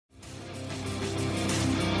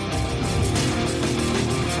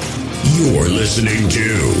You're listening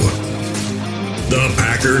to the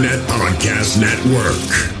Packernet Podcast Network.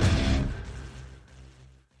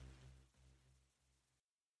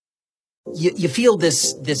 You feel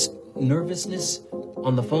this nervousness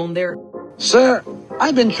on the phone there? Sir,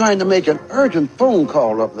 I've been trying to make an urgent phone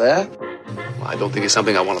call up there. Well, I don't think it's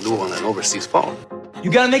something I want to do on an overseas phone.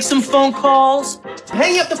 You gotta make some phone calls.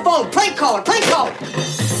 Hang up the phone. Prank caller.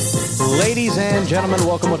 Ladies and gentlemen,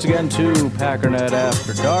 welcome once again to Packernet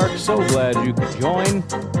After Dark. So glad you could join.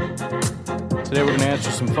 Today we're going to answer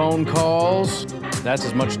some phone calls. That's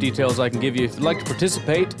as much detail as I can give you. If you'd like to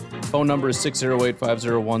participate, phone number is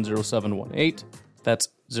 608-501-0718. That's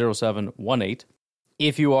 0718.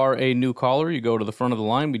 If you are a new caller, you go to the front of the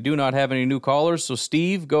line. We do not have any new callers, so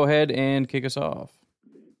Steve, go ahead and kick us off.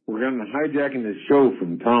 We're going to hijacking this show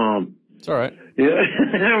from Tom. It's all right.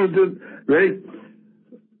 Yeah, ready?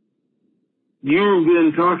 You've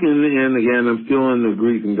been talking, and again, I'm still in the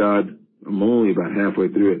Greek and God. I'm only about halfway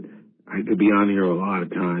through it. I could be on here a lot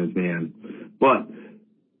of times, man. But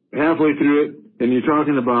halfway through it, and you're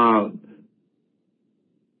talking about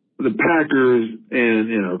the Packers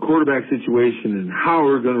and our quarterback situation and how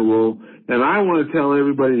we're going to roll. And I want to tell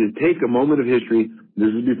everybody to take a moment of history.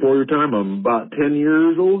 This is before your time. I'm about 10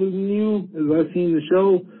 years older than you, as I've seen the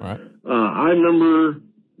show. Right. I remember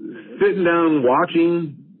sitting down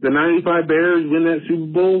watching the 95 Bears win that Super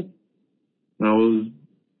Bowl. I was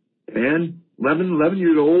 11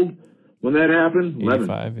 years old when that happened. 85,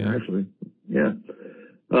 11, yeah. actually. Yeah.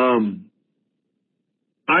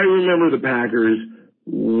 I remember the Packers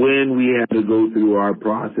when we had to go through our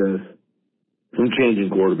process from changing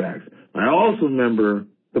quarterbacks. I also remember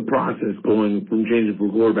the process going from changing for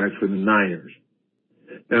quarterbacks for the Niners.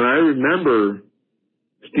 And I remember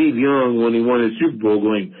Steve Young, when he won his Super Bowl,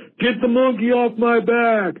 going, "Get the monkey off my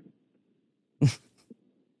back."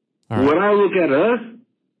 Right. When I look at us,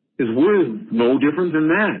 is we're no different than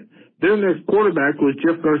that. Their next quarterback was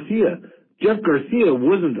Jeff Garcia. Jeff Garcia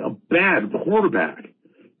wasn't a bad quarterback.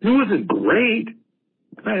 He wasn't great.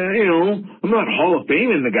 I'm not Hall of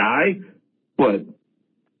Faming the guy, but,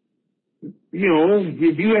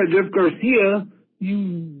 if you had Jeff Garcia,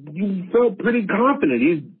 you felt pretty confident.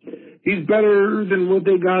 He's better than what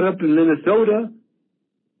they got up in Minnesota.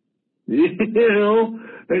 He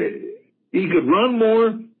could run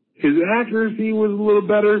more. His accuracy was a little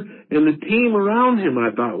better, and the team around him I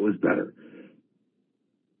thought was better.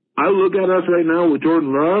 I look at us right now with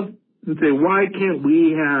Jordan Love and say, why can't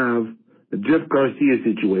we have a Jeff Garcia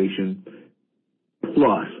situation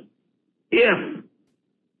plus if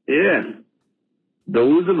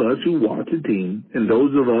those of us who watch the team and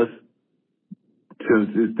those of us,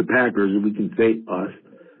 since it's the Packers, we can say us,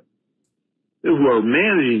 who are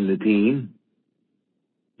managing the team,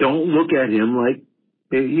 don't look at him like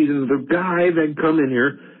he's the guy that come in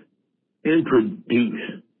here and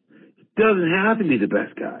produce. He doesn't have to be the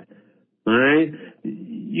best guy. All right?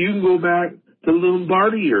 You can go back to the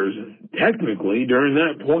Lombardi years. Technically, during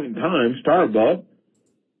that point in time, Starbuck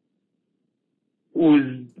was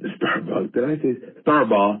the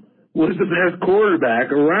best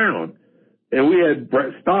quarterback around. And we had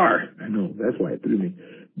Brett Starr. I know, that's why it threw me.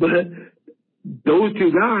 But those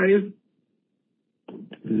two guys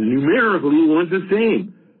numerically weren't the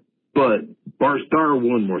same. But Bart Starr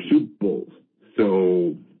won more Super Bowls.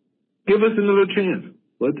 So give us another chance.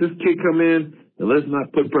 Let this kid come in and let's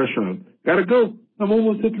not put pressure on him. Gotta go. I'm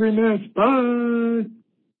almost at 3 minutes. Bye.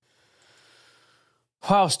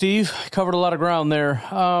 Wow, Steve, covered a lot of ground there.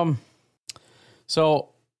 So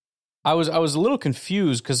I was a little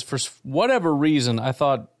confused because for whatever reason, I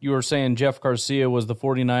thought you were saying Jeff Garcia was the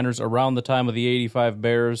 49ers around the time of the 85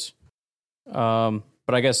 Bears.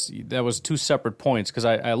 But I guess that was two separate points because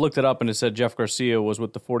I looked it up and it said Jeff Garcia was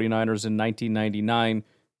with the 49ers in 1999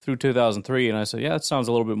 through 2003. And I said, yeah, that sounds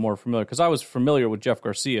a little bit more familiar because I was familiar with Jeff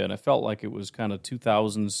Garcia and I felt like it was kind of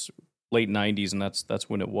 2000s, late 90s, and that's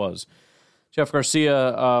when it was. Jeff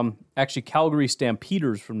Garcia, actually Calgary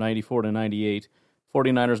Stampeders from 94 to 98,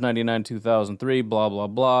 49ers 99, 2003, blah, blah,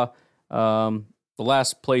 blah. The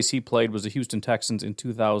last place he played was the Houston Texans in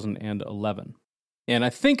 2011. And I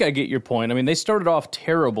think I get your point. I mean, they started off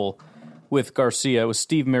terrible with Garcia. It was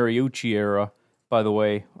Steve Mariucci era, by the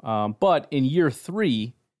way. But in year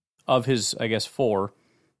 3 of his, I guess, 4,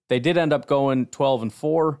 they did end up going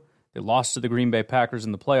 12-4. They lost to the Green Bay Packers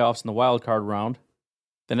in the playoffs in the wild card round.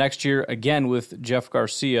 The next year, again with Jeff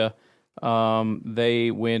Garcia,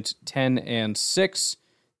 they went 10-6.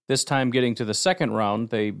 This time getting to the second round,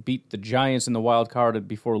 they beat the Giants in the wild card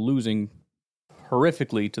before losing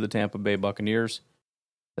horrifically to the Tampa Bay Buccaneers.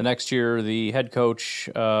 The next year, the head coach,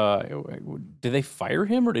 did they fire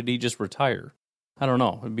him or did he just retire? I don't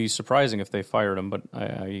know. It'd be surprising if they fired him, but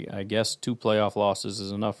I guess 2 playoff losses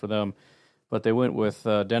is enough for them. But they went with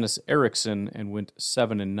Dennis Erickson and went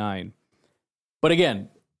 7-9. But again,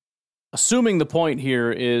 assuming the point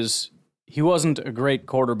here is he wasn't a great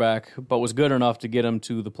quarterback, but was good enough to get him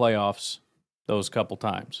to the playoffs those couple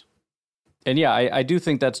times. And yeah, I do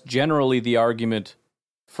think that's generally the argument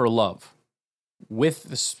for Love.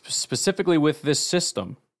 Specifically with this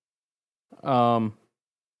system, you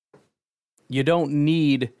don't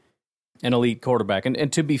need an elite quarterback.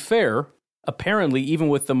 And to be fair, apparently, even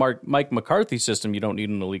with the Mike McCarthy system, you don't need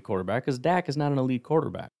an elite quarterback because Dak is not an elite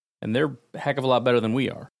quarterback. And they're a heck of a lot better than we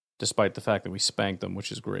are, despite the fact that we spanked them,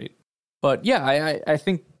 which is great. But yeah, I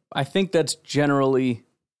think that's generally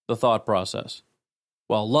the thought process.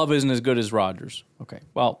 Well, Love isn't as good as Rodgers. Okay,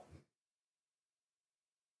 well,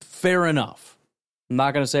 fair enough. I'm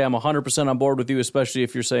not going to say I'm 100% on board with you, especially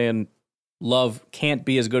if you're saying Love can't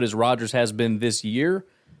be as good as Rodgers has been this year.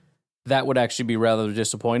 That would actually be rather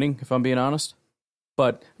disappointing, if I'm being honest.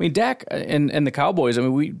 But, I mean, Dak and the Cowboys, I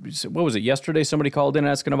mean, what was it, yesterday somebody called in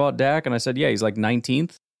asking about Dak, and I said, yeah, he's like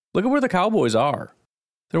 19th. Look at where the Cowboys are.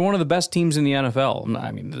 They're one of the best teams in the NFL.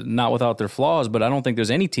 I mean, not without their flaws, but I don't think there's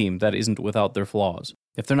any team that isn't without their flaws.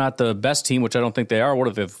 If they're not the best team, which I don't think they are, what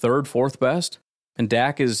are they, third, fourth best? And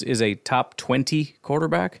Dak is a top 20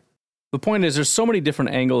 quarterback? The point is, there's so many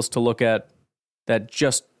different angles to look at that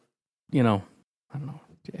just, I don't know.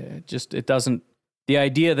 It doesn't, the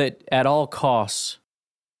idea that at all costs,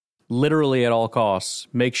 literally at all costs,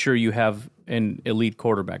 make sure you have an elite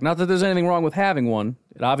quarterback. Not that there's anything wrong with having one.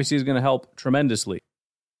 It obviously is going to help tremendously.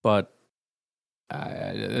 But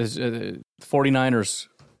 49ers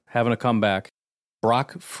having a comeback.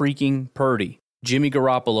 Brock freaking Purdy, Jimmy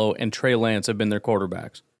Garoppolo, and Trey Lance have been their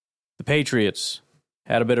quarterbacks. The Patriots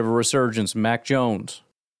had a bit of a resurgence. Mac Jones,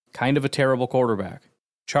 kind of a terrible quarterback.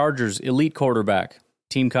 Chargers, elite quarterback.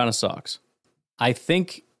 Team kind of sucks. I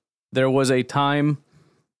think there was a time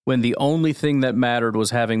when the only thing that mattered was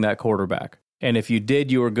having that quarterback. And if you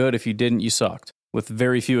did, you were good. If you didn't, you sucked, with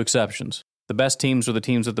very few exceptions. The best teams were the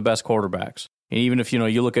teams with the best quarterbacks. And even if,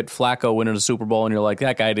 you look at Flacco winning a Super Bowl and you're like,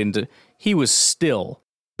 that guy didn't, he was still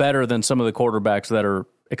better than some of the quarterbacks that are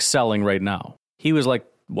excelling right now. He was like,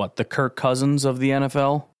 what, the Kirk Cousins of the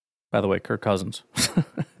NFL? By the way, Kirk Cousins,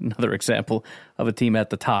 another example of a team at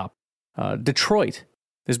the top. Detroit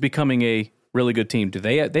is becoming a really good team.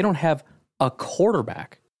 They don't have a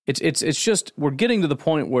quarterback. It's just, we're getting to the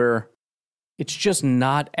point where it's just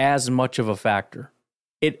not as much of a factor.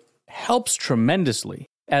 It helps tremendously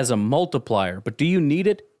as a multiplier, but do you need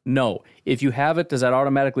it? No. If you have it, does that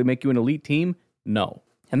automatically make you an elite team? No.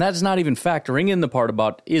 And that's not even factoring in the part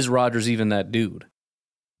about, is Rodgers even that dude?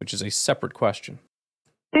 Which is a separate question.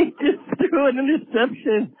 He just threw an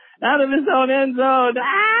interception out of his own end zone.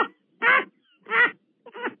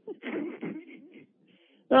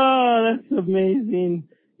 Oh, that's amazing.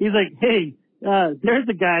 He's like, hey, there's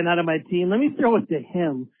a guy not on my team. Let me throw it to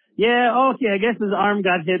him. Yeah, okay, I guess his arm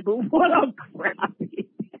got hit, but what a crappy.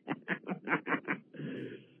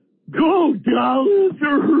 Go Dallas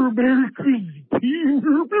or America's team.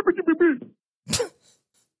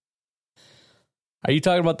 Are you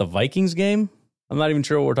talking about the Vikings game? I'm not even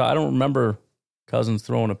sure what we're talking. I don't remember Cousins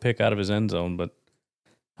throwing a pick out of his end zone, but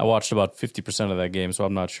I watched about 50% of that game, so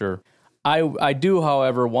I'm not sure. I do,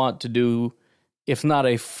 however, want to do, if not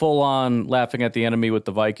a full-on laughing at the enemy with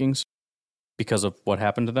the Vikings, because of what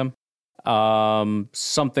happened to them,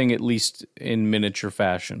 something at least in miniature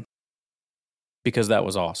fashion, because that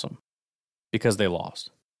was awesome, because they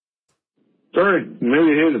lost. Sorry,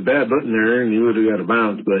 maybe hit a bad button there and you would have got a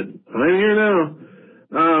bounce, but I'm here now.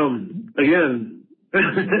 Again,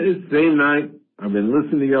 it's the same night. I've been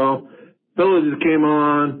listening to y'all. Fella just came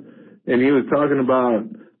on and he was talking about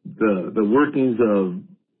the workings of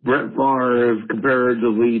Brett Favre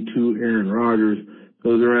comparatively to Aaron Rodgers.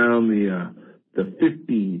 Goes around the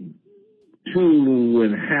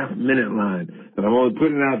 52.5-minute line. And I'm only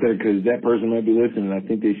putting it out there because that person might be listening. I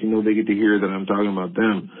think they should know they get to hear that I'm talking about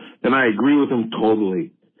them. And I agree with them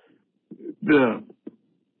totally.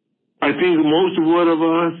 I think most of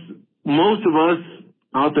us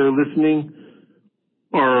out there listening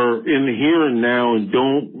are in the here and now and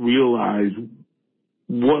don't realize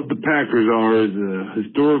what the Packers are as a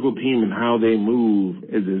historical team and how they move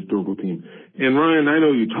as a historical team. And Ryan, I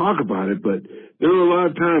know you talk about it, but there are a lot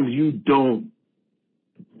of times you don't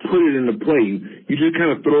put it into play. You just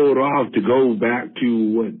kind of throw it off to go back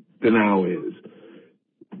to what the now is.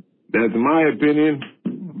 That's my opinion.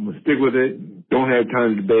 I'm going to stick with it. Don't have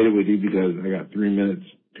time to debate it with you because I got 2 minutes.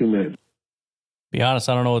 Be honest,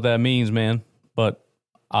 I don't know what that means, man, but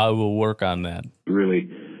I will work on that. Really.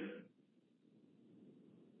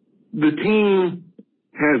 the team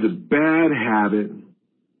has a bad habit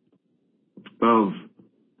of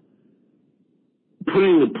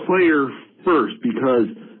putting the player first because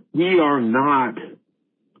we are not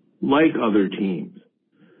like other teams.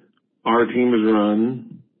 Our team is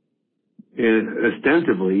run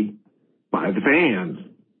ostensibly by the fans.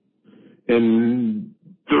 And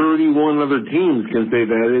 31 other teams can say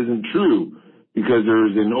that isn't true because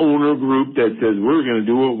there's an owner group that says we're going to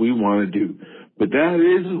do what we want to do. But that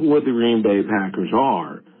isn't what the Green Bay Packers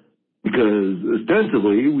are, because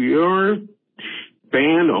ostensibly we are a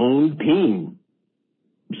fan-owned team.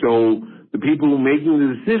 So the people making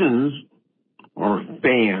the decisions are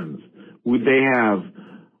fans. They have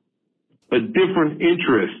a different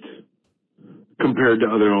interest compared to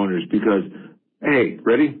other owners because, hey,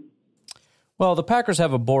 ready? Well, the Packers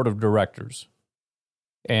have a board of directors,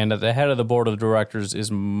 and at the head of the board of directors is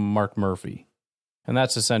Mark Murphy, and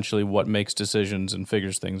that's essentially what makes decisions and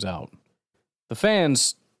figures things out. The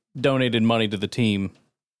fans donated money to the team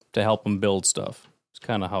to help them build stuff. It's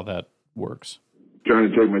kind of how that works.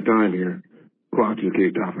 Trying to take my time here. Clock just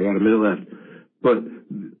kicked off. I got a minute left. But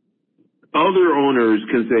other owners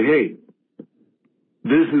can say, hey,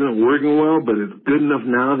 this isn't working well, but it's good enough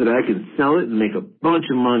now that I can sell it and make a bunch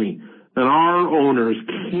of money. And our owners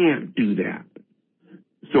can't do that.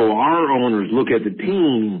 So our owners look at the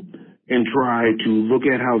team and try to look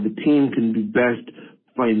at how the team can be best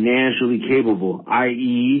financially capable,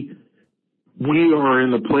 i.e., we are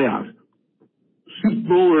in the playoffs, Super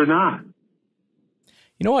Bowl or not.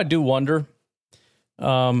 You know, I do wonder.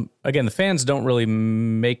 Again, the fans don't really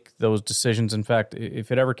make those decisions. In fact,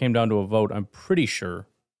 if it ever came down to a vote, I'm pretty sure,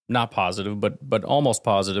 not positive, but almost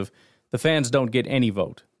positive, the fans don't get any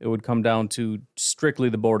vote. It would come down to strictly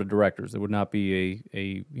the board of directors. There would not be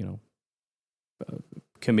a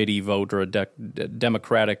committee vote or a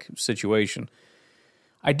democratic situation.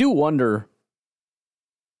 I do wonder,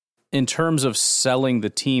 in terms of selling the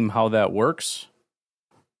team, how that works.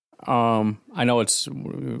 I know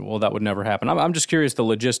that would never happen. I'm just curious the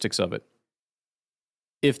logistics of it.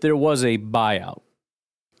 If there was a buyout,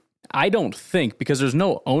 I don't think, because there's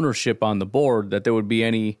no ownership on the board, that there would be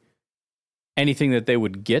anything that they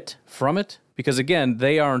would get from it. Because again,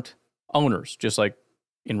 they aren't owners. Just like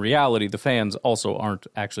in reality, the fans also aren't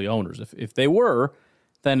actually owners. If they were,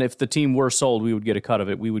 then if the team were sold, we would get a cut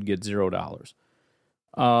of it. We would get $0.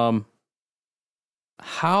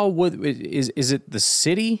 How is it the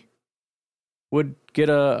city would get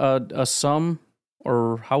a sum,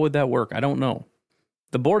 or how would that work? I don't know.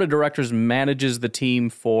 The board of directors manages the team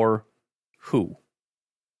for who?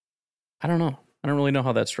 I don't know. I don't really know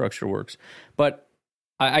how that structure works. But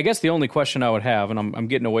I guess the only question I would have, and I'm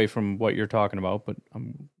getting away from what you're talking about, but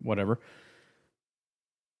whatever.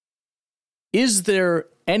 Is there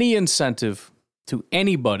any incentive to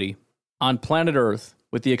anybody on planet Earth,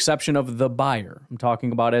 with the exception of the buyer, I'm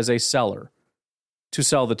talking about as a seller, to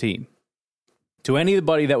sell the team? To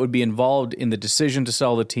anybody that would be involved in the decision to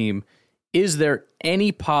sell the team, is there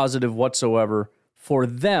any positive whatsoever for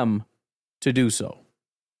them to do so?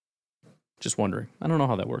 Just wondering. I don't know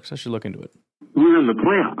how that works. I should look into it. We're in the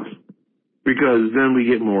playoffs because then we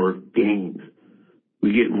get more games.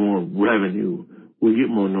 We get more revenue. We get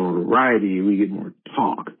more notoriety. We get more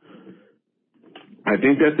talk. I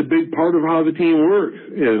think that's a big part of how the team works.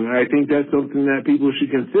 And I think that's something that people should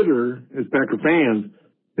consider as Packer fans.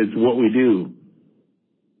 It's what we do.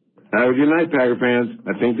 Have a good night, Packer fans.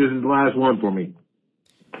 I think this is the last one for me.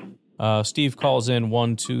 Steve calls in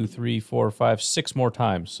 1, 2, 3, 4, 5, 6 more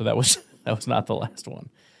times. So that was not the last one.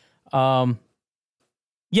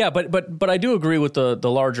 Yeah, but I do agree with the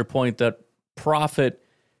larger point that profit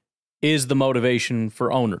is the motivation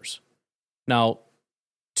for owners. Now,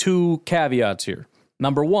 2 caveats here.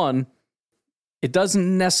 Number 1, it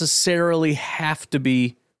doesn't necessarily have to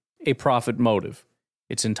be a profit motive.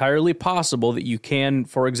 It's entirely possible that you can,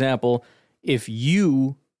 for example, if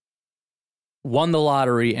you won the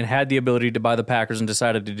lottery and had the ability to buy the Packers and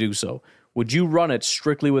decided to do so, would you run it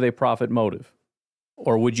strictly with a profit motive?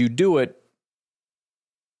 Or would you do it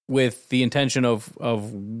with the intention of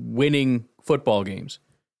winning football games?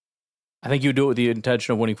 I think you would do it with the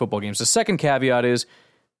intention of winning football games. The second caveat is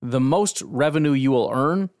the most revenue you will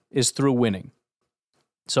earn is through winning.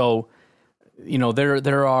 So,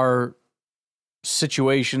 there are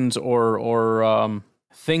situations or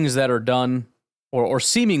things that are done or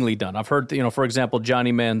seemingly done. I've heard, for example,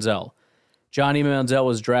 Johnny Manziel. Johnny Manziel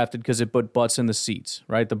was drafted because it put butts in the seats,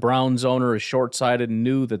 right? The Browns owner is short-sighted and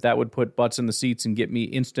knew that would put butts in the seats and get me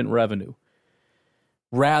instant revenue.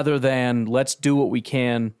 Rather than let's do what we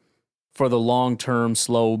can for the long-term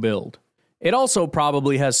slow build. It also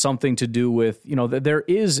probably has something to do with, there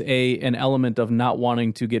is an element of not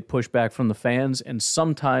wanting to get pushback from the fans. And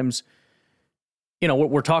sometimes,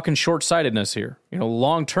 we're talking short-sightedness here.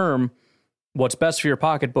 Long term, what's best for your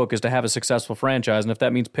pocketbook is to have a successful franchise. And if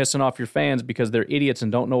that means pissing off your fans because they're idiots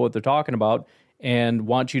and don't know what they're talking about and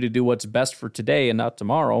want you to do what's best for today and not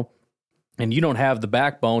tomorrow, and you don't have the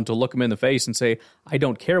backbone to look them in the face and say, I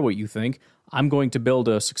don't care what you think, I'm going to build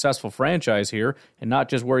a successful franchise here and not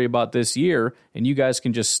just worry about this year, and you guys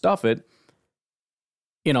can just stuff it.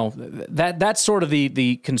 That's sort of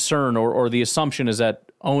the concern or the assumption is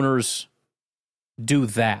that owners do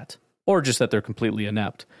that, or just that they're completely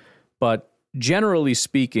inept. But generally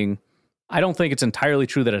speaking, I don't think it's entirely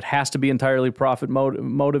true that it has to be entirely profit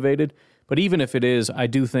motivated. But even if it is, I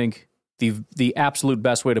do think the absolute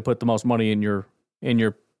best way to put the most money in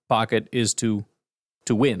your pocket is to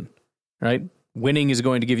win. Right? Winning is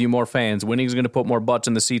going to give you more fans. Winning is going to put more butts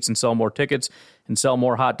in the seats and sell more tickets and sell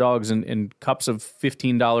more hot dogs and cups of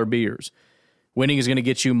 $15 beers. Winning is going to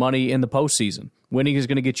get you money in the postseason. Winning is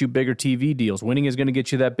going to get you bigger TV deals. Winning is going to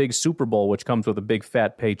get you that big Super Bowl, which comes with a big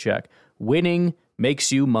fat paycheck. Winning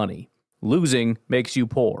makes you money. Losing makes you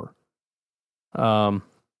poor. So,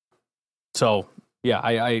 yeah,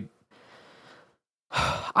 I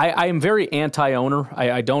am very anti-owner.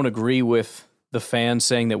 I don't agree with the fans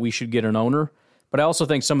saying that we should get an owner, but I also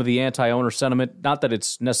think some of the anti-owner sentiment, not that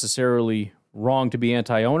it's necessarily wrong to be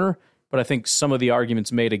anti-owner, but I think some of the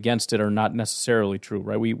arguments made against it are not necessarily true,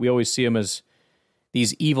 right? We always see them as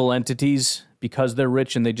these evil entities because they're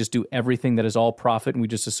rich and they just do everything that is all profit, and we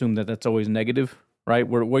just assume that that's always negative, right?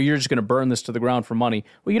 Where you're just going to burn this to the ground for money.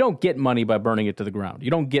 Well, you don't get money by burning it to the ground. You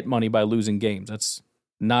don't get money by losing games. That's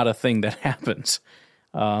not a thing that happens.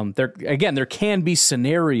 There can be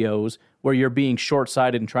scenarios where you're being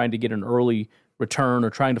short-sighted and trying to get an early return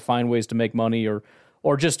or trying to find ways to make money or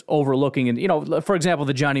just overlooking. And, for example,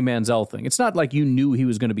 the Johnny Manziel thing. It's not like you knew he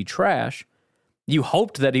was going to be trash. You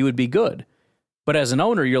hoped that he would be good. But as an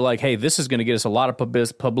owner, you're like, hey, this is going to get us a lot of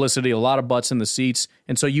publicity, a lot of butts in the seats.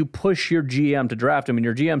 And so you push your GM to draft him, and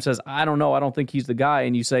your GM says, I don't know, I don't think he's the guy.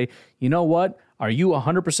 And you say, you know what? Are you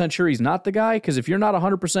 100% sure he's not the guy? Because if you're not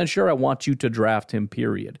 100% sure, I want you to draft him,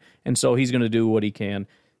 period. And so he's going to do what he can,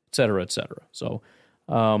 et cetera, et cetera. So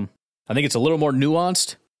I think it's a little more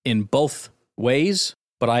nuanced in both ways,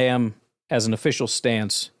 but I am, as an official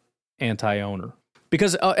stance, anti-owner.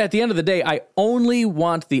 Because at the end of the day, I only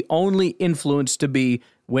want the only influence to be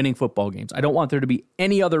winning football games. I don't want there to be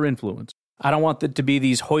any other influence. I don't want there to be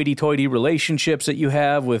these hoity-toity relationships that you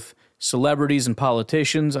have with celebrities and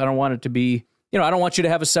politicians. I don't want it to be, I don't want you to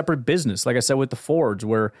have a separate business, like I said with the Fords,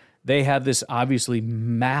 where they have this obviously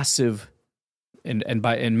massive, and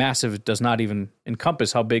massive does not even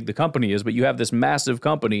encompass how big the company is, but you have this massive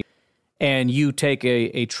company, and you take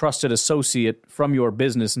a trusted associate from your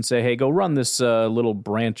business and say, hey, go run this little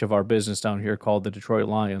branch of our business down here called the Detroit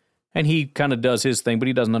Lions. And he kind of does his thing, but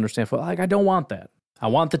he doesn't understand football. Like, I don't want that. I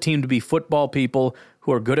want the team to be football people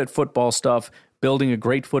who are good at football stuff, building a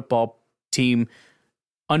great football team,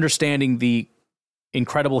 understanding the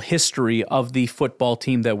incredible history of the football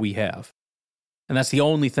team that we have. And that's the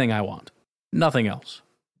only thing I want. Nothing else.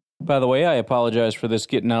 By the way, I apologize for this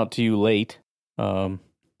getting out to you late.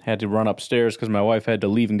 Had to run upstairs because my wife had to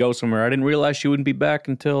leave and go somewhere. I didn't realize she wouldn't be back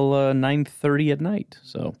until 9:30 at night.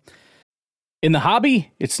 So, in the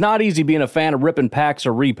hobby, it's not easy being a fan of ripping packs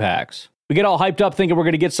or repacks. We get all hyped up thinking we're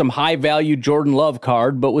going to get some high-value Jordan Love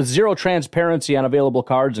card, but with zero transparency on available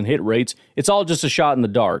cards and hit rates, it's all just a shot in the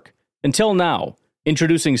dark. Until now,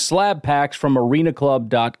 introducing slab packs from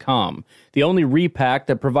arenaclub.com, the only repack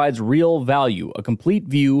that provides real value, a complete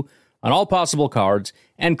view on all possible cards,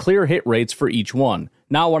 and clear hit rates for each one.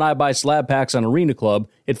 Now when I buy slab packs on Arena Club,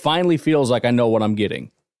 it finally feels like I know what I'm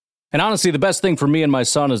getting. And honestly, the best thing for me and my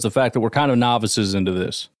son is the fact that we're kind of novices into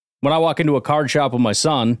this. When I walk into a card shop with my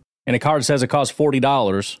son, and a card says it costs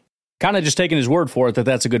 $40, kind of just taking his word for it that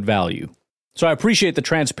that's a good value. So I appreciate the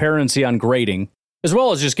transparency on grading, as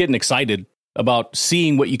well as just getting excited about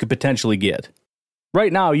seeing what you could potentially get.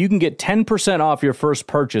 Right now, you can get 10% off your first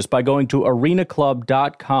purchase by going to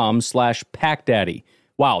arenaclub.com/packdaddy.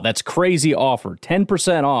 Wow, that's crazy offer.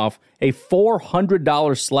 10% off a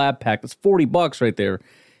 $400 slab pack. That's $40 right there.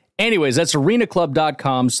 Anyways, that's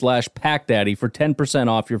arenaclub.com/packdaddy for 10%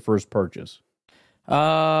 off your first purchase.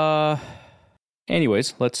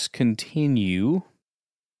 Anyways, let's continue.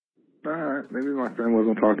 All right, maybe my friend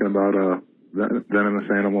wasn't talking about venomous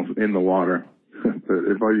animals in the water.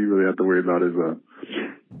 If all you really have to worry about is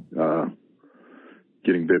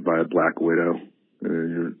getting bit by a black widow,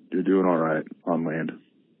 you're doing all right on land.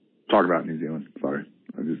 Talk about New Zealand. Sorry,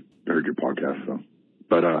 I just heard your podcast. So,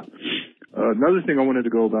 but Another thing I wanted to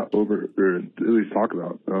go over, or at least talk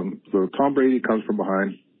about. So Tom Brady comes from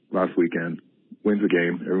behind last weekend, wins a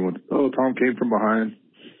game. Everyone's, Tom came from behind.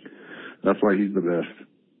 That's why he's the best.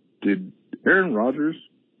 Did Aaron Rodgers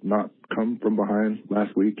not come from behind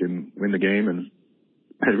last week and win the game, and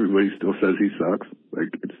everybody still says he sucks? Like,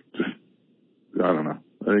 it's just, I don't know.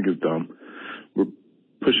 I think it's dumb. We're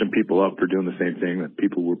pushing people up for doing the same thing that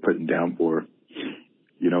people were putting down for.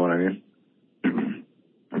 You know what I mean?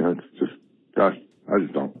 It's just, I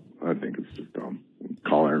just don't. I think it's just dumb.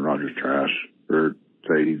 Call Aaron Rodgers trash or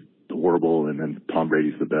say he's horrible and then Tom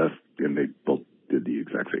Brady's the best, and they both did the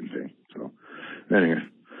exact same thing. So, anyway,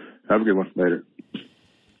 have a good one. Later.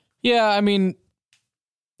 Yeah, I mean,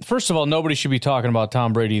 first of all, nobody should be talking about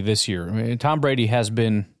Tom Brady this year. I mean, Tom Brady has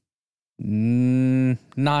been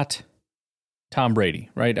not Tom Brady,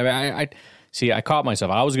 right? I mean, I caught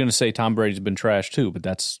myself. I was going to say Tom Brady's been trash too, but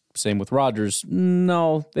that's same with Rodgers.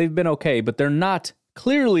 No, they've been okay, but they're not.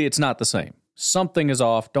 Clearly, it's not the same. Something is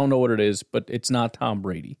off. Don't know what it is, but it's not Tom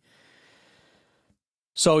Brady.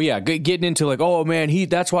 So yeah, getting into like, oh man,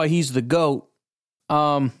 that's why he's the GOAT.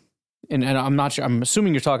 And I'm not sure. I'm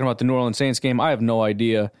assuming you're talking about the New Orleans Saints game. I have no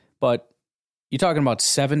idea, but you're talking about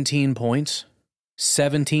 17 points,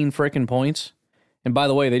 17 freaking points. And by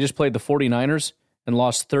the way, they just played the 49ers and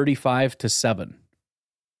lost 35-7.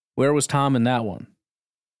 Where was Tom in that one?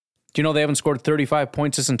 Do you know they haven't scored 35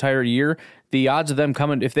 points this entire year? The odds of them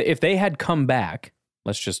coming, if they had come back,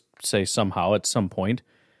 let's just say somehow at some point,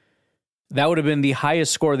 that would have been the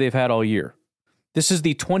highest score they've had all year. This is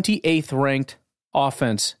the 28th ranked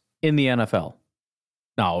offense in the NFL.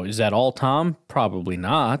 Now, is that all Tom? Probably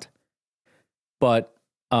not. But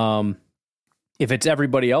if it's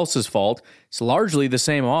everybody else's fault, it's largely the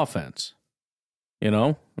same offense. You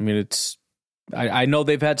know? I mean, I know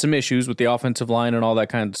they've had some issues with the offensive line and all that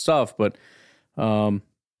kind of stuff, but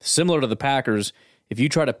similar to the Packers, if you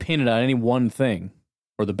try to pin it on any one thing,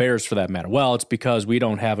 or the Bears for that matter, well, it's because we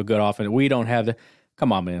don't have a good offense. We don't have the...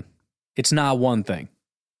 Come on, man. It's not one thing.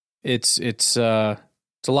 It's a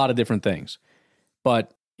lot of different things.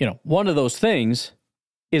 But, you know, one of those things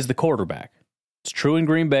is the quarterback. It's true in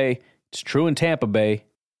Green Bay. It's true in Tampa Bay.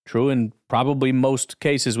 True in probably most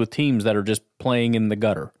cases with teams that are just playing in the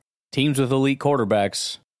gutter. Teams with elite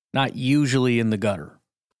quarterbacks, not usually in the gutter.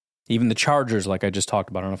 Even the Chargers, like I just talked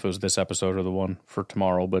about, I don't know if it was this episode or the one for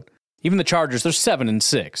tomorrow, but even the Chargers, they're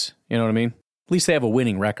 7-6. You know what I mean? At least they have a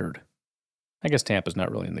winning record. I guess Tampa's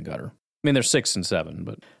not really in the gutter. I mean, they're 6-7,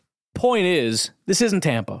 but point is, this isn't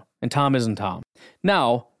Tampa, and Tom isn't Tom.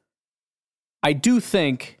 Now, I do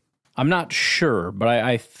think, I'm not sure, but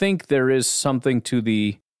I think there is something to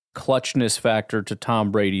the clutchness factor to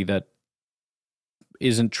Tom Brady that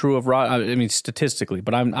isn't true of Rod. I mean, statistically,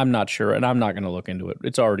 but I'm not sure, and I'm not going to look into it.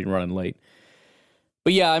 It's already running late.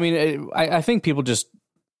 But yeah, I mean, I think people just,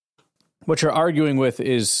 what you're arguing with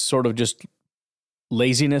is sort of just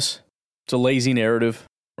laziness. It's a lazy narrative,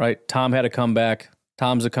 right? Tom had a comeback.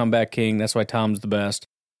 Tom's a comeback king. That's why Tom's the best.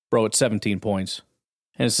 Bro, it's 17 points.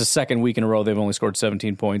 And it's the second week in a row they've only scored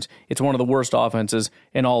 17 points. It's one of the worst offenses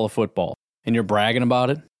in all of football. And you're bragging about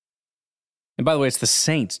it? And by the way, it's the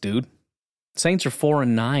Saints, dude. Saints are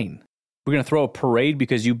 4-9. We're going to throw a parade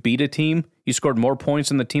because you beat a team? You scored more points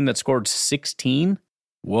than the team that scored 16?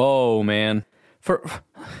 Whoa, man.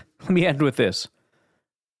 Let me end with this.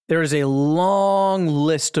 There is a long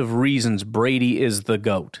list of reasons Brady is the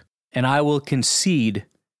GOAT, and I will concede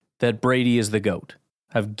that Brady is the GOAT.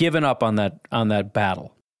 I've given up on that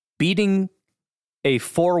battle. Beating a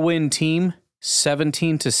 4-win team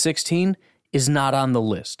 17-16 is not on the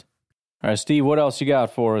list. All right, Steve, what else you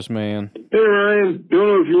got for us, man? Hey, Ryan, don't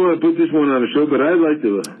know if you want to put this one on the show, but I'd like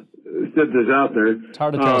to set this out there. It's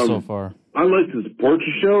hard to tell so far. I like to support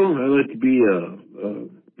your show. I like to be a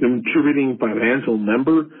contributing financial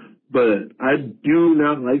member, but I do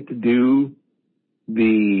not like to do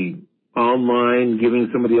the online giving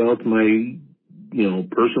somebody else my,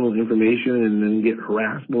 personal information and then get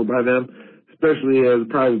harassed more by them. Especially as a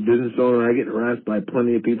private business owner, I get harassed by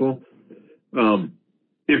plenty of people.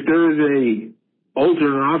 If there is a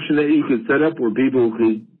alternate option that you could set up where people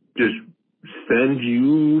could just send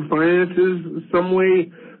you finances some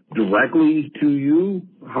way directly to you,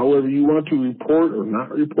 however you want to report or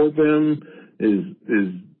not report them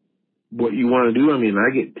is what you want to do. I mean,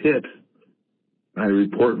 I get tips. I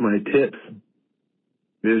report my tips.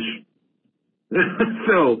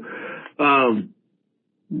 So,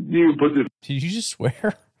 you put this. Did you just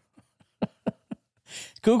swear?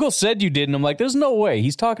 Google said you did, and I'm like, there's no way.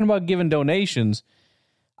 He's talking about giving donations.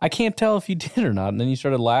 I can't tell if you did or not. And then you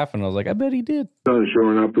started laughing. I was like, I bet he did. On the show,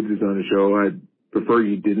 and I'll put this on the show. I'd prefer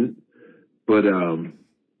you didn't. But,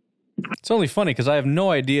 It's only funny because I have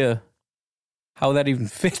no idea how that even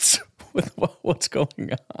fits with what's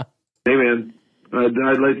going on. Hey, man,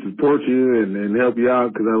 I'd like to support you and help you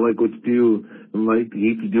out because I like what you do and like to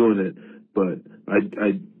keep you doing it. But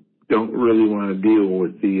I don't really want to deal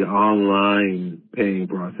with the online paying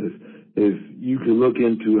process. If you could look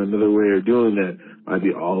into another way of doing that, I'd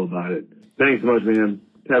be all about it. Thanks so much, man.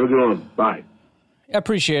 Have a good one. Bye. I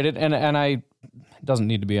appreciate it, and it doesn't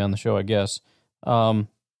need to be on the show, I guess. I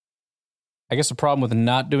guess the problem with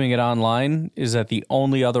not doing it online is that the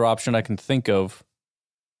only other option I can think of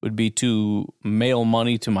would be to mail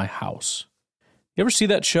money to my house. You ever see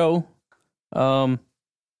that show where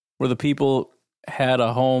the people had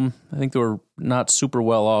a home? I think they were not super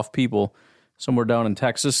well off people somewhere down in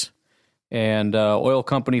Texas, and oil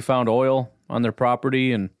company found oil on their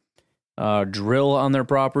property and drill on their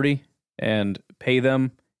property and pay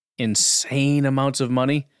them insane amounts of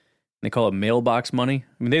money. They call it mailbox money.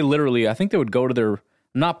 I mean, they literally, I think they would go to their, I'm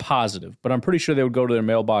not positive, but I'm pretty sure they would go to their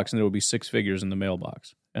mailbox and there would be 6 figures in the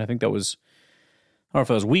mailbox. And I think that was, I don't know if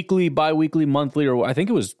it was weekly, bi-weekly, monthly, or I think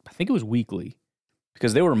it was weekly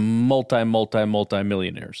because they were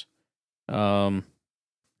multi-millionaires. And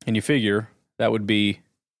you figure that would be,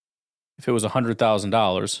 if it was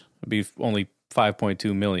 $100,000, it'd be only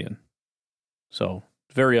 $5.2 million. So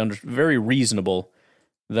very reasonable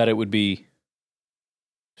that it would be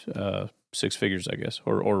 6 figures, I guess,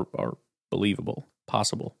 or believable,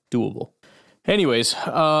 possible, doable. Anyways,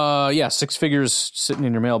 6 figures sitting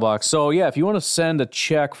in your mailbox. So yeah, if you want to send a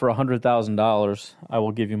check for $100,000, I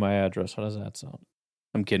will give you my address. How does that sound?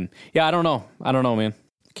 I'm kidding. Yeah, I don't know, man.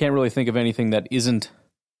 Can't really think of anything that isn't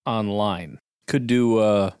online. Could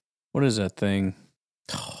do what is that thing?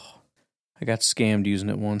 Oh, I got scammed using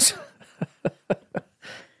it once.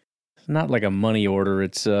 It's not like a money order.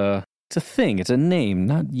 It's a thing. It's a name,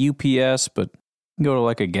 not UPS, but you go to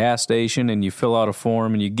like a gas station and you fill out a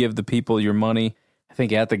form and you give the people your money, I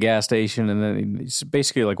think at the gas station, and then it's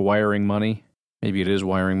basically like wiring money. Maybe it is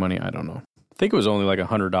wiring money. I don't know. I think it was only like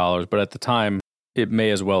 $100, but at the time it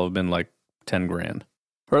may as well have been like 10 grand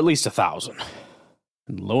or at least 1,000.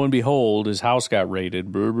 And lo and behold, his house got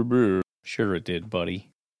raided. Brr, brr, brr. Sure it did,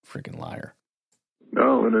 buddy. Freaking liar.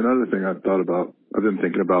 Oh, and another thing I've thought about, I've been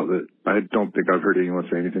thinking about that I don't think I've heard anyone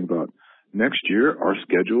say anything about. Next year, our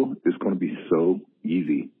schedule is going to be so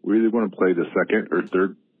easy. We're either going to play the second or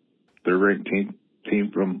third ranked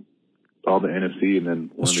team from all the NFC and then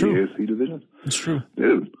one of the AFC divisions. It's true.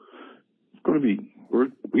 Dude, it's going to be,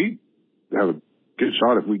 we have a good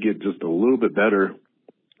shot if we get just a little bit better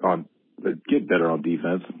on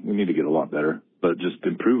defense. We need to get a lot better, but just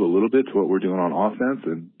improve a little bit to what we're doing on offense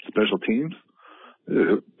and special teams.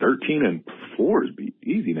 13-4 would be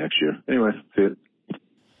easy next year. Anyway, see it.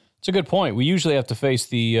 It's a good point. We usually have to face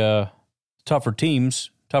the tougher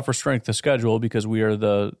teams, tougher strength of schedule because we are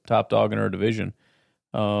the top dog in our division.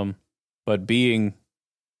 But being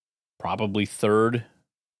probably third,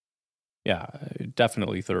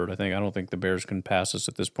 definitely third. I don't think the Bears can pass us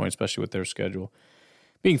at this point, especially with their schedule.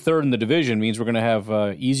 Being third in the division means we're going to have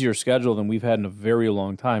easier schedule than we've had in a very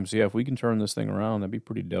long time. So, yeah, if we can turn this thing around, that'd be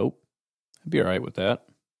pretty dope. I'd be all right with that.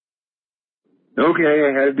 Okay,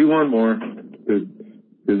 I had to do one more.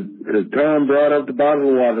 Because Tom brought up the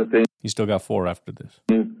bottled water thing. You still got 4 after this.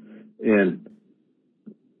 And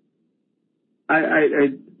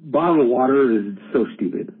bottled water is so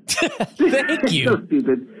stupid. Thank you. So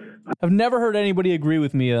stupid. I've never heard anybody agree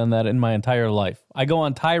with me on that in my entire life. I go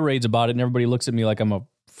on tirades about it, and everybody looks at me like I'm a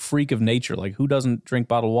freak of nature. Like, who doesn't drink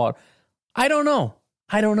bottled water? I don't know.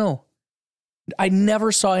 I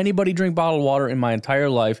never saw anybody drink bottled water in my entire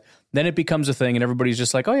life. Then it becomes a thing, and everybody's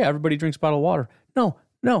just like, oh, yeah, everybody drinks bottled water. No.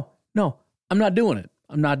 I'm not doing it.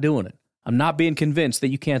 I'm not being convinced that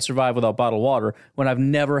you can't survive without bottled water when I've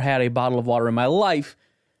never had a bottle of water in my life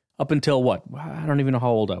up until what? I don't even know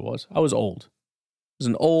how old I was. I was old. I was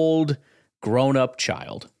an old, grown-up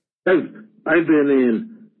child. I've been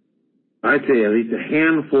in, I'd say, at least a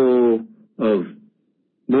handful of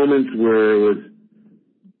moments where it was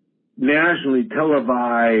nationally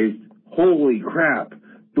televised. Holy crap.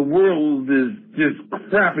 The world is just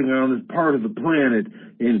crapping on this part of the planet,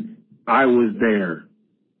 and I was there.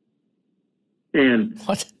 And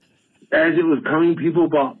what? As it was coming, people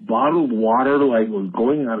bought bottled water like it was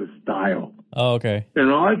going out of style. Oh, okay. And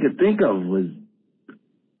all I could think of was,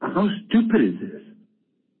 how stupid is this?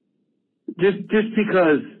 Just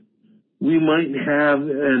because we might have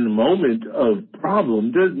a moment of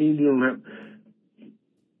problem doesn't mean you don't have.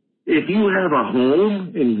 If you have a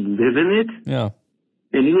home and you live in it, yeah,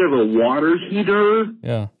 and you have a water heater,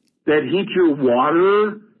 yeah, that heats your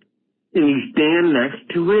water, and you stand next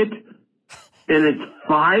to it, and it's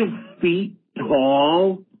 5 feet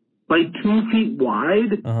tall by 2 feet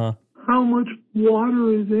wide? Uh-huh. How much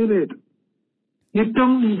water is in it? You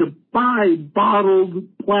don't need to buy bottled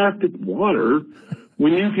plastic water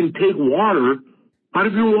when you can take water out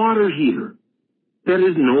of your water heater. That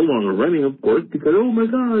is no longer running, of course, because, oh my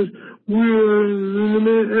gosh, we're in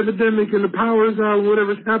an epidemic and the power's out,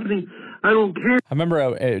 whatever's happening. I don't care. I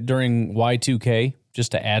remember during Y2K,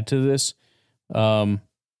 just to add to this, my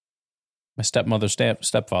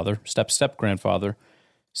step-grandfather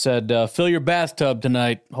said, fill your bathtub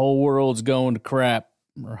tonight. Whole world's going to crap.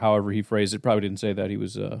 Or however he phrased it. Probably didn't say that. He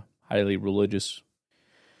was highly religious.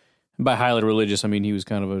 And by highly religious, I mean he was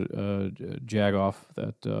kind of a jagoff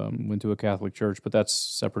that went to a Catholic church, but that's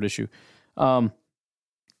a separate issue. But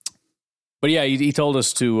yeah, he told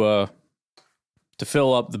us to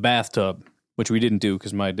fill up the bathtub, which we didn't do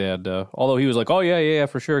because my dad, although he was like, oh, yeah,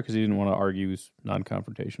 for sure, because he didn't want to argue, he was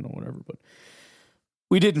non-confrontational or whatever, but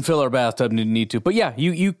we didn't fill our bathtub and didn't need to. But yeah,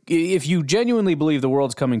 you if you genuinely believe the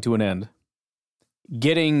world's coming to an end,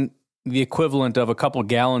 getting the equivalent of a couple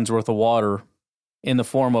gallons worth of water in the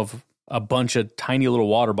form of a bunch of tiny little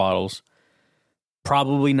water bottles,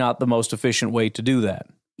 probably not the most efficient way to do that.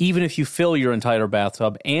 Even if you fill your entire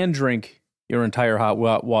bathtub and drink your entire hot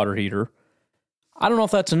water heater, I don't know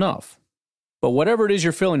if that's enough. But whatever it is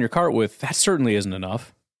you're filling your cart with, that certainly isn't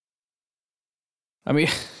enough. I mean,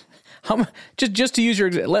 just to use your,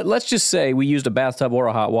 let's just say we used a bathtub or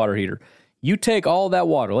a hot water heater. You take all that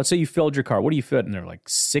water. Let's say you filled your car. What do you fit in there? Like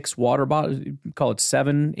 6 water bottles? Call it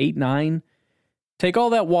 7, 8, 9. Take all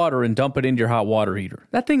that water and dump it into your hot water heater.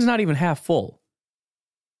 That thing's not even half full.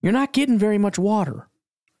 You're not getting very much water.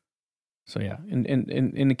 So yeah,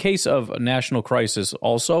 in the case of a national crisis,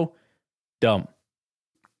 also dumb.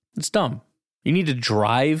 It's dumb. You need to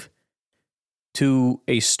drive to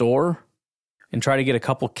a store and try to get a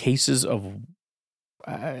couple cases of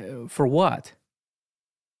for what?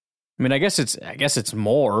 I mean, I guess it's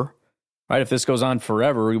more, right? If this goes on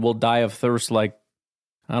forever, we will die of thirst like,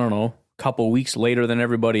 I don't know, a couple weeks later than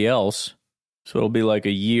everybody else. So it'll be like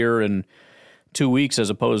a year and 2 weeks as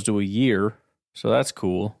opposed to a year. So that's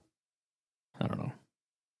cool. I don't know.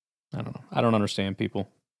 I don't understand people.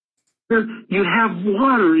 You have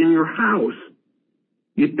water in your house.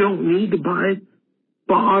 You don't need to buy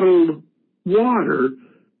bottled water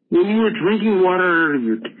when you were drinking water out of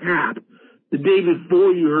your tap the day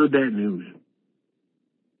before you heard that news.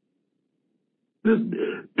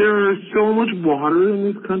 There is so much water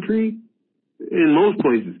in this country, in most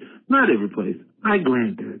places. Not every place. I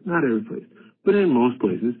grant that. Not every place. But in most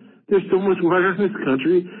places, there's so much water in this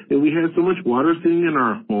country, and we have so much water sitting in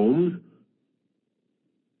our homes.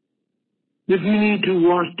 If you need to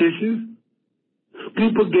wash dishes,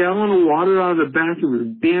 scoop a gallon of water out of the back of your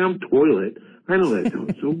damn toilet. I know that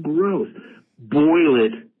sounds so gross. Boil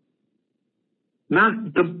it.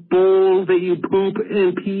 Not the bowl that you poop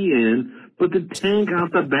and pee in, but the tank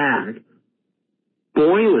out the back.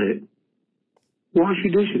 Boil it. Wash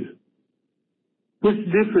your dishes. What's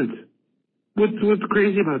the difference? What's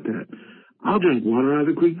crazy about that? I'll drink water out of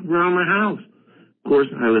the creek around my house. Of course,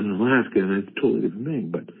 I live in Alaska, and it's a totally different thing,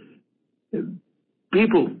 but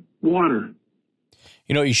people, water.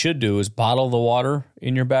 You know what you should do is bottle the water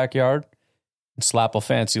in your backyard and slap a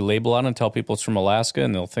fancy label on it and tell people it's from Alaska,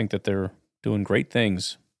 and they'll think that they're doing great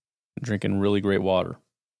things, drinking really great water.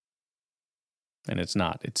 And it's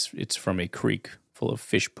not. It's from a creek full of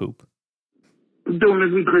fish poop. Don't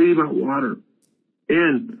make me crazy about water.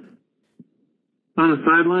 And on the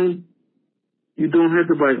sideline, you don't have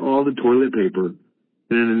to buy all the toilet paper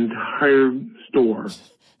in an entire store.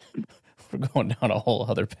 We're going down a whole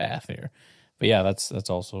other path here. But yeah, that's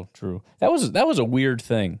also true. That was a weird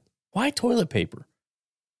thing. Why toilet paper?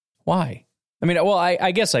 Why? I mean, well,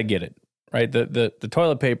 I guess I get it, right? The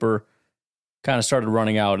toilet paper kind of started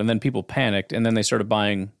running out, and then people panicked, and then they started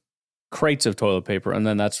buying crates of toilet paper, and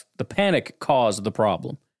then that's the panic caused the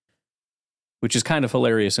problem, which is kind of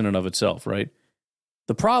hilarious in and of itself, right?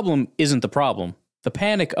 The problem isn't the problem. The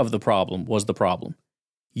panic of the problem was the problem.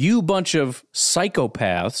 You bunch of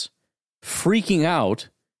psychopaths freaking out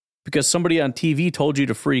because somebody on TV told you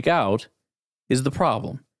to freak out is the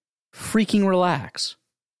problem. Freaking relax.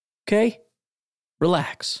 Okay?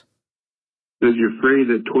 Relax. Because you're afraid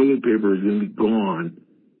that toilet paper is going to be gone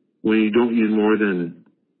when you don't use more than...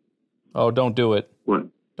 Oh, don't do it. What?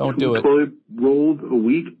 Don't do it. Toilet rolls a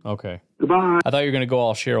week? Okay. Goodbye. I thought you were going to go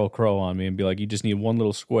all Sheryl Crow on me and be like, you just need one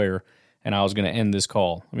little square, and I was going to end this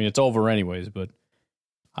call. I mean, it's over anyways, but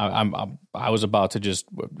I was about to just...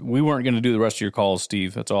 We weren't going to do the rest of your calls,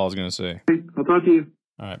 Steve. That's all I was going to say. I'll talk to you.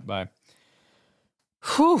 All right, bye.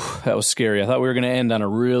 Whew, that was scary. I thought we were going to end on a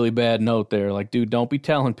really bad note there. Like, dude, don't be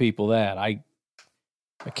telling people that. I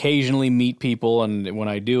occasionally meet people, and when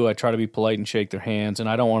I do, I try to be polite and shake their hands, and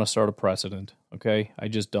I don't want to start a precedent, okay? I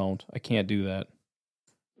just don't. I can't do that.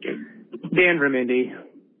 Dan Vermindy,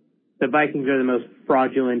 the Vikings are the most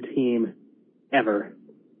fraudulent team ever.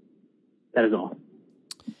 That is all.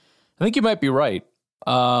 I think you might be right.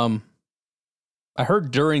 I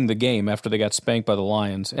heard during the game after they got spanked by the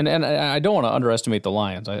Lions, and I don't want to underestimate the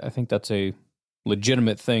Lions. I think that's a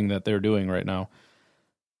legitimate thing that they're doing right now.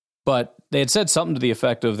 But they had said something to the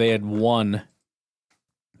effect of they had won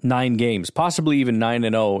 9 games, possibly even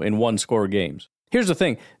 9-0 in one-score games. Here's the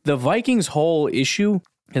thing. The Vikings' whole issue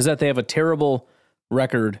is that they have a terrible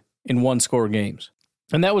record in one-score games.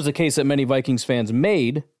 And that was the case that many Vikings fans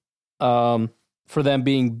made for them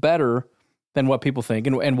being better than what people think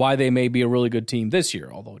and why they may be a really good team this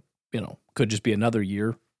year, although, could just be another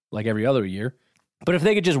year like every other year. But if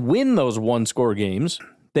they could just win those one-score games,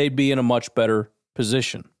 they'd be in a much better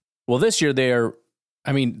position. Well, this year they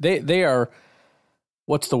are,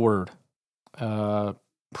 what's the word?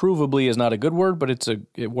 Provably is not a good word, but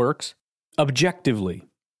it works. Objectively.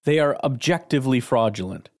 They are objectively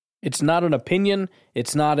fraudulent. It's not an opinion.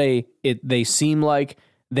 It's not they seem like.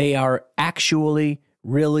 They are actually,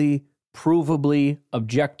 really, provably,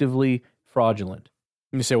 objectively fraudulent.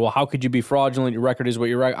 And you say, well, how could you be fraudulent? Your record is what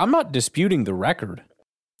your record. I'm not disputing the record.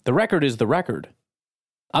 The record is the record.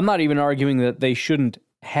 I'm not even arguing that they shouldn't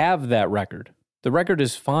have that record. The record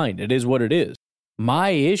is fine. It is what it is. My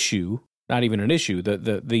issue, not even an issue,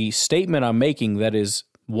 the statement I'm making that is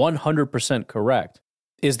 100% correct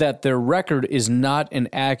is that their record is not an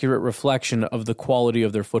accurate reflection of the quality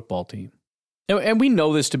of their football team. And we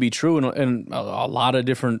know this to be true in a lot of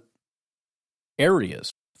different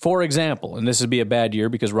areas. For example, and this would be a bad year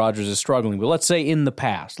because Rodgers is struggling, but let's say in the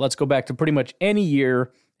past, let's go back to pretty much any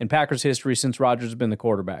year in Packers history since Rodgers has been the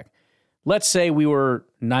quarterback. Let's say we were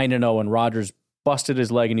 9-0 and Rodgers busted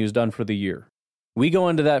his leg and he was done for the year. We go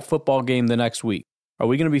into that football game the next week. Are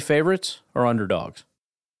we going to be favorites or underdogs?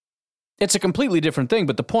 It's a completely different thing,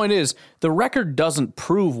 but the point is the record doesn't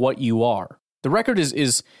prove what you are. The record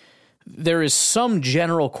is there is some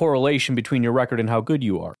general correlation between your record and how good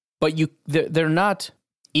you are, but they're not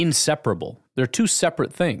inseparable. They're two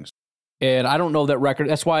separate things. And I don't know that record.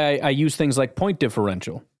 That's why I use things like point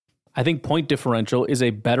differential. I think point differential is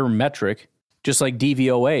a better metric, just like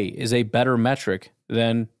DVOA is a better metric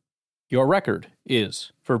than your record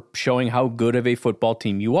is for showing how good of a football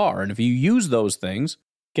team you are. And if you use those things,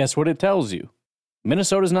 guess what it tells you?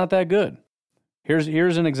 Minnesota's not that good. Here's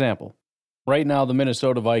an example. Right now, the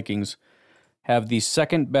Minnesota Vikings have the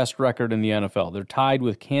second best record in the NFL. They're tied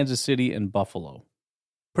with Kansas City and Buffalo.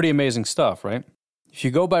 Pretty amazing stuff, right? If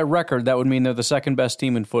you go by record, that would mean they're the second best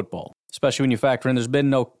team in football, especially when you factor in there's been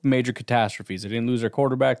no major catastrophes. They didn't lose their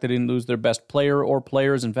quarterback. They didn't lose their best player or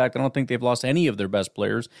players. In fact, I don't think they've lost any of their best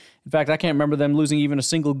players. In fact, I can't remember them losing even a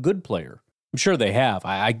single good player. I'm sure they have.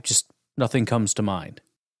 I just, nothing comes to mind.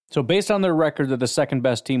 So based on their record, they're the second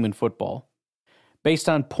best team in football. Based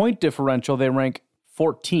on point differential, they rank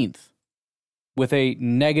 14th with a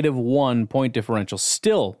 -1 point differential.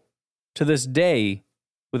 Still, to this day,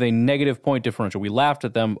 with a negative point differential. We laughed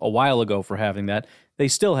at them a while ago for having that. They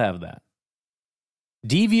still have that.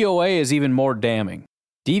 DVOA is even more damning.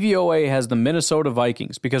 DVOA has the Minnesota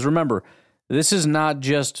Vikings, because remember, this is not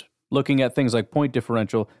just looking at things like point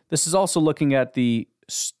differential. This is also looking at the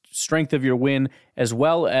strength of your win as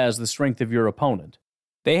well as the strength of your opponent.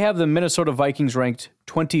 They have the Minnesota Vikings ranked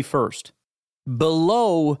 21st,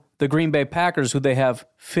 below the Green Bay Packers, who they have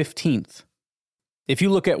 15th. If you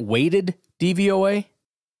look at weighted DVOA,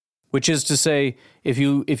 which is to say, if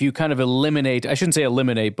you kind of eliminate, I shouldn't say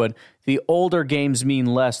eliminate, but the older games mean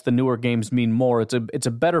less, the newer games mean more. It's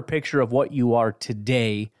a better picture of what you are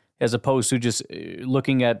today as opposed to just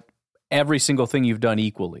looking at every single thing you've done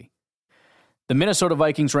equally. The Minnesota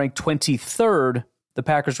Vikings rank 23rd, the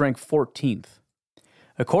Packers rank 14th.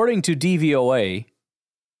 According to DVOA,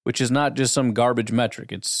 which is not just some garbage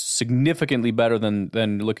metric, it's significantly better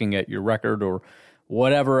than looking at your record or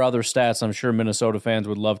whatever other stats I'm sure Minnesota fans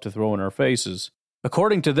would love to throw in our faces.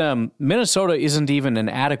 According to them, Minnesota isn't even an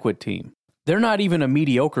adequate team. They're not even a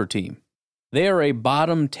mediocre team. They are a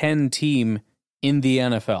bottom 10 team in the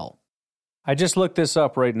NFL. I just looked this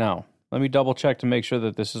up right now. Let me double check to make sure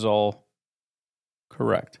that this is all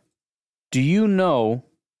correct. Do you know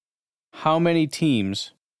how many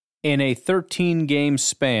teams in a 13-game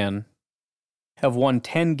span have won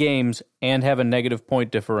 10 games and have a negative point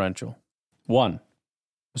differential? 1.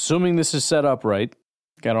 Assuming this is set up right,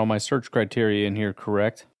 got all my search criteria in here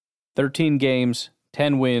correct, 13 games,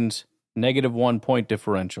 10 wins, -1 point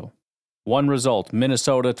differential. One result,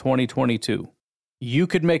 Minnesota 2022. You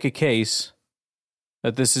could make a case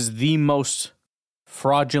that this is the most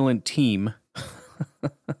fraudulent team.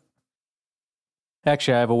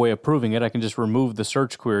 Actually, I have a way of proving it. I can just remove the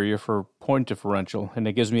search query for point differential, and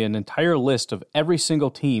it gives me an entire list of every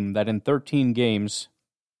single team that in 13 games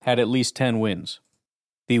had at least 10 wins.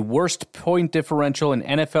 The worst point differential in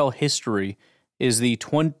NFL history is the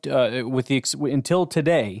until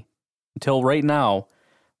today, until right now,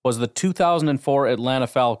 was the 2004 Atlanta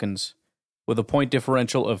Falcons with a point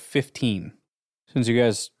differential of 15. Since you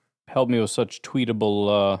guys helped me with such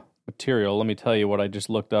tweetable material, let me tell you what I just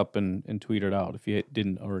looked up and tweeted out if you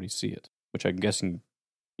didn't already see it, which I'm guessing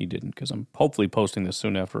you didn't because I'm hopefully posting this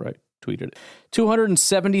soon after I tweeted it.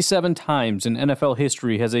 277 times in NFL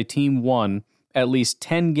history has a team won at least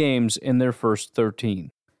 10 games in their first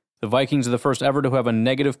 13. The Vikings are the first ever to have a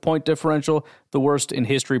negative point differential, the worst in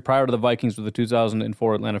history prior to the Vikings with the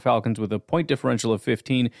 2004 Atlanta Falcons with a point differential of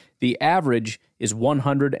 15. The average is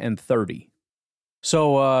 130.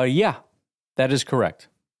 So, yeah, that is correct.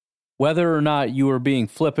 Whether or not you are being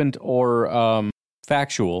flippant or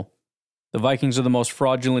factual, the Vikings are the most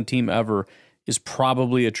fraudulent team ever is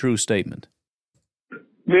probably a true statement.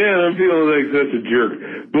 Man, I'm feeling like such a jerk.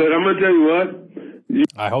 But I'm going to tell you what.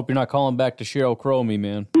 I hope you're not calling back to Sheryl Crow me,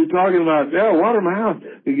 man. We're talking about, water in my house.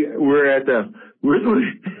 We're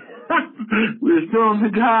still in the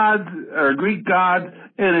gods, or Greek gods,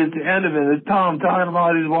 and at the end of it, it's Tom talking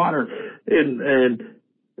about his water. And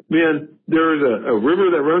man, there's a river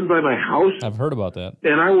that runs by my house. I've heard about that.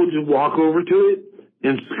 And I will just walk over to it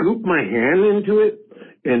and scoop my hand into it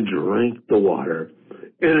and drink the water.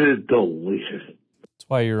 And it is delicious. That's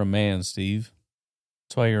why you're a man, Steve.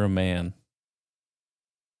 That's why you're a man.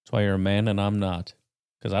 That's why you're a man and I'm not.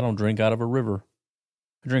 Because I don't drink out of a river.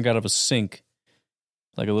 I drink out of a sink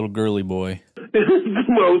like a little girly boy. It's the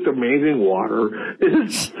most amazing water.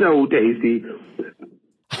 It's so tasty.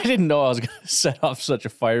 I didn't know I was going to set off such a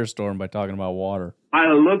firestorm by talking about water. I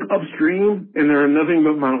look upstream and there are nothing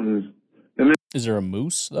but mountains. And then, is there a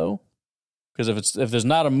moose, though? Because if there's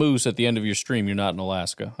not a moose at the end of your stream, you're not in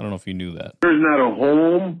Alaska. I don't know if you knew that. There's not a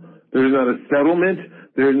home. There's not a settlement.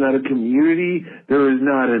 There's not a community. There is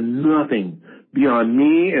not a nothing beyond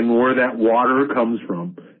me and where that water comes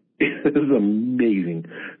from. It is amazing.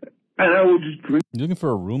 And I will just drink. You looking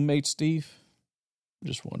for a roommate, Steve?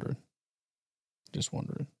 Just wondering.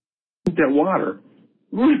 That water.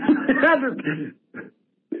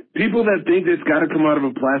 People that think it's got to come out of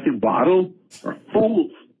a plastic bottle are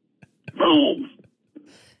fools. Fools.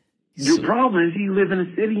 Your problem is you live in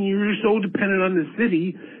a city and you're so dependent on the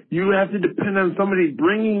city, you have to depend on somebody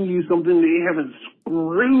bringing you something they haven't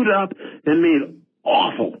screwed up and made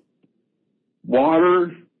awful.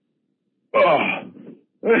 Water.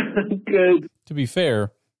 Good. To be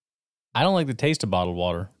fair, I don't like the taste of bottled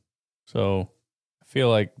water. So I feel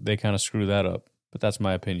like they kind of screw that up. But that's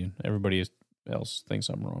my opinion. Everybody else thinks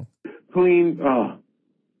I'm wrong. Clean. Oh,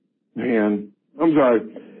 man. I'm sorry.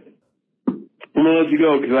 I'm going to let you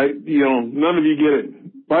go because none of you get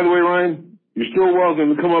it. By the way, Ryan, you're still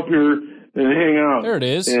welcome to come up here and hang out. There it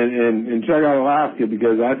is. And check out Alaska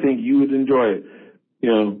because I think you would enjoy it.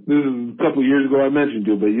 This is a couple of years ago I mentioned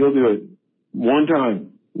you, but you'll do it one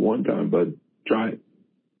time, bud. Try it.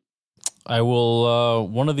 I will,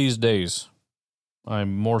 one of these days,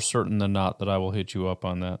 I'm more certain than not that I will hit you up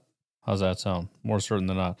on that. How's that sound? More certain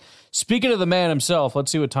than not. Speaking of the man himself,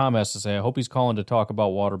 let's see what Tom has to say. I hope he's calling to talk about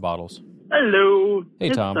water bottles. Hello. Hey,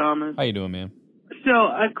 it's Tom. Thomas. How you doing, man? So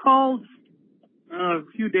I called a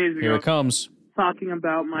few days ago. Here it comes. Talking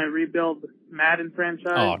about my rebuild Madden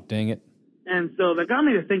franchise. Oh, dang it. And so that got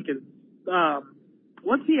me to thinking,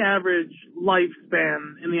 what's the average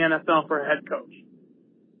lifespan in the NFL for a head coach?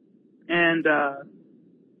 And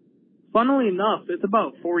funnily enough, it's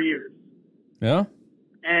about 4 years. Yeah?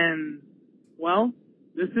 And, well,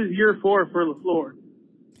 this is year 4 for LaFleur.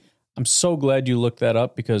 I'm so glad you looked that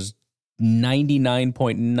up because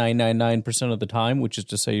 99.999% of the time, which is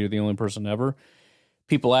to say you're the only person ever,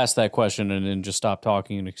 people ask that question and then just stop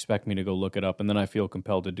talking and expect me to go look it up, and then I feel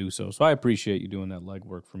compelled to do so. So I appreciate you doing that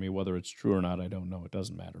legwork for me. Whether it's true or not, I don't know. It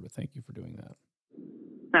doesn't matter, but thank you for doing that.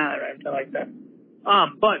 All right, I like that.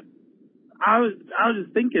 But I was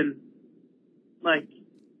just thinking, like,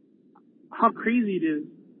 how crazy it is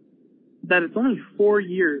that it's only 4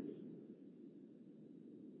 years.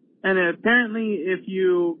 And apparently if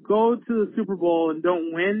you go to the Super Bowl and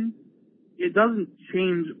don't win, it doesn't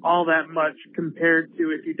change all that much compared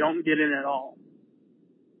to if you don't get in at all.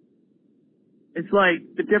 It's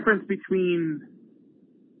like the difference between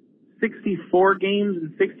 64 games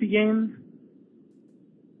and 60 games.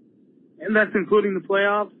 And that's including the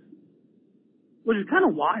playoffs, which is kind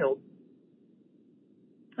of wild.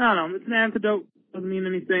 I don't know. It's an antidote. Doesn't mean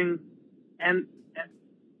anything.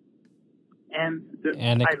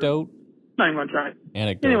 Anecdote? Not even going to try.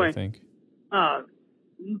 Anecdote, anyway, I think.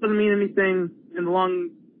 Doesn't mean anything in the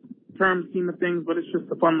long-term scheme of things, but it's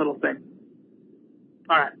just a fun little thing.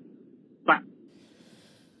 All right. Bye.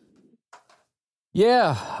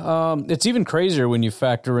 Yeah, it's even crazier when you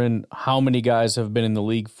factor in how many guys have been in the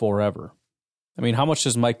league forever. I mean, how much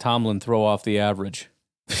does Mike Tomlin throw off the average?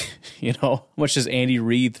 How much does Andy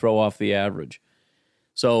Reid throw off the average?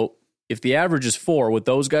 So if the average is 4 with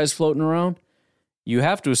those guys floating around, you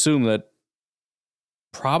have to assume that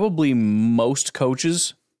probably most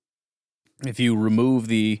coaches, if you remove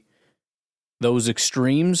those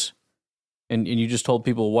extremes and you just told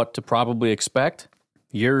people what to probably expect,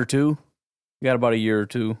 year or two, you got about a year or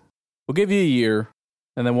two. We'll give you a year,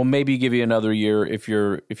 and then we'll maybe give you another year if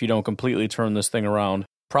you don't completely turn this thing around.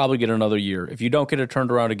 Probably get another year. If you don't get it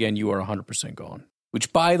turned around again, you are 100% gone.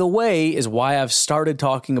 Which, by the way, is why I've started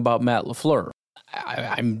talking about Matt LaFleur.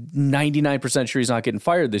 I'm 99% sure he's not getting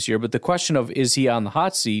fired this year, but the question of is he on the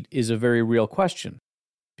hot seat is a very real question.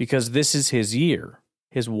 Because this is his year,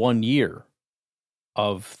 his 1 year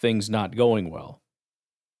of things not going well.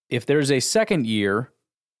 If there's a second year,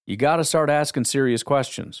 you got to start asking serious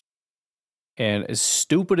questions. And as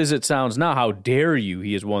stupid as it sounds now, how dare you?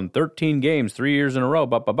 He has won 13 games, 3 years in a row,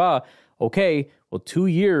 Okay, well, 2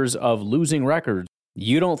 years of losing records.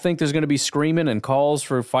 You don't think there's going to be screaming and calls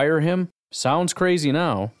for fire him? Sounds crazy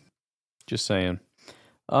now. Just saying.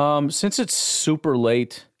 Since it's super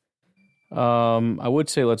late, I would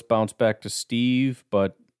say let's bounce back to Steve,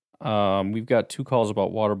 but we've got 2 calls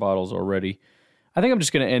about water bottles already. I think I'm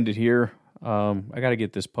just going to end it here. I got to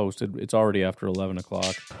get this posted. It's already after 11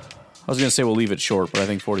 o'clock. I was going to say we'll leave it short, but I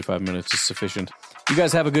think 45 minutes is sufficient. You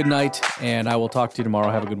guys have a good night, and I will talk to you tomorrow.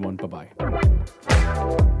 Have a good one. Bye-bye.